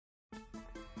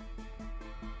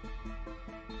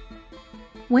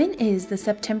When is the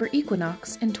September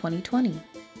Equinox in 2020?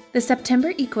 The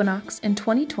September Equinox in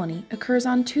 2020 occurs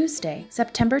on Tuesday,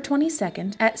 September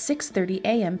 22nd at 6:30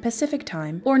 a.m. Pacific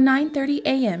Time or 9:30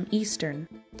 a.m. Eastern.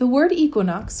 The word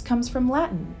equinox comes from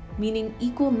Latin, meaning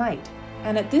equal night,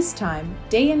 and at this time,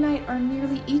 day and night are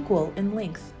nearly equal in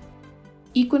length.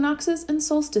 Equinoxes and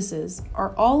solstices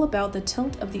are all about the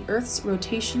tilt of the Earth's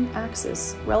rotation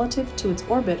axis relative to its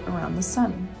orbit around the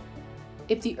Sun.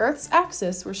 If the Earth's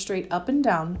axis were straight up and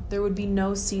down, there would be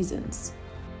no seasons.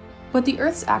 But the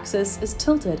Earth's axis is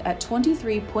tilted at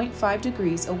 23.5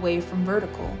 degrees away from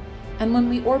vertical, and when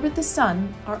we orbit the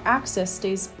Sun, our axis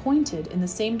stays pointed in the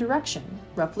same direction,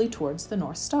 roughly towards the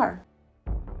North Star.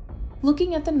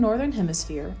 Looking at the northern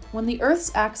hemisphere, when the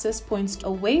Earth's axis points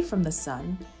away from the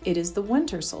Sun, it is the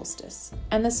winter solstice,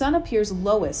 and the Sun appears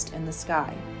lowest in the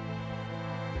sky.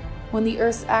 When the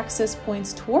Earth's axis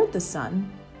points toward the Sun,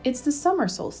 it's the summer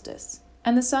solstice,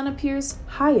 and the Sun appears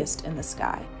highest in the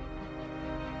sky.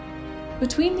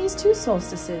 Between these two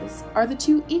solstices are the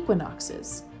two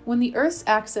equinoxes, when the Earth's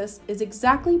axis is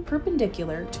exactly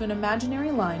perpendicular to an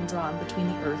imaginary line drawn between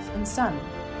the Earth and Sun.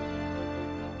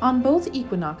 On both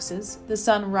equinoxes, the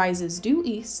Sun rises due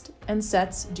east and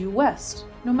sets due west,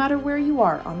 no matter where you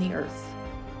are on the Earth.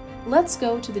 Let's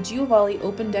go to the Giovanni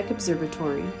Open Deck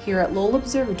Observatory here at Lowell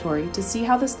Observatory to see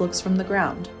how this looks from the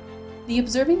ground. The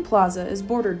observing plaza is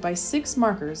bordered by 6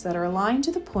 markers that are aligned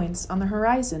to the points on the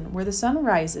horizon where the Sun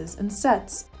rises and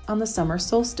sets on the summer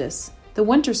solstice, the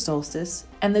winter solstice,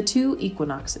 and the 2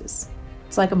 equinoxes.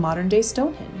 It's like a modern-day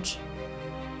Stonehenge.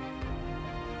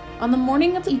 On the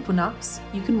morning of the equinox,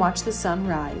 you can watch the Sun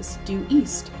rise due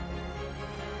east.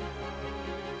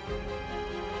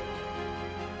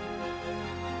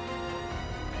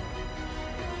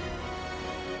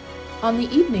 On the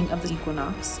evening of the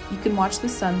equinox, you can watch the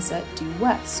sunset due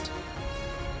west.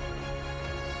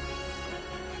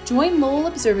 Join Lowell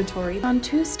Observatory on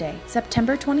Tuesday,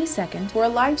 September 22nd for a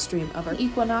live stream of our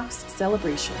Equinox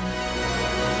celebration.